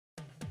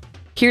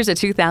Here's a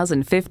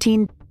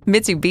 2015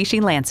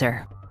 Mitsubishi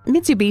Lancer.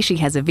 Mitsubishi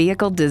has a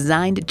vehicle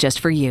designed just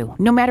for you,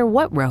 no matter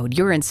what road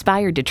you're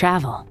inspired to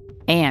travel.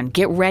 And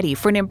get ready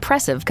for an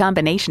impressive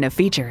combination of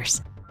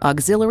features: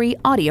 auxiliary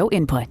audio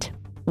input,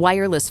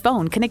 wireless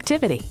phone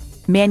connectivity,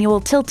 manual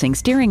tilting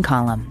steering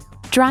column,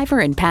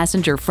 driver and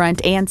passenger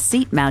front and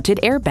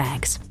seat-mounted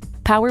airbags,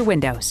 power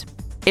windows,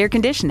 air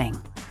conditioning,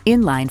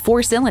 inline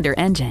 4-cylinder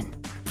engine,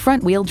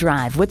 front-wheel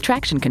drive with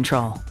traction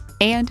control,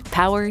 and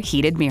power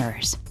heated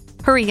mirrors.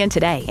 Hurry in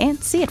today and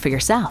see it for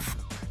yourself.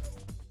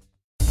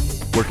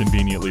 We're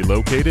conveniently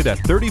located at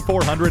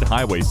 3400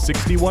 Highway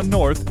 61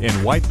 North in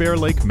White Bear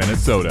Lake,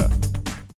 Minnesota.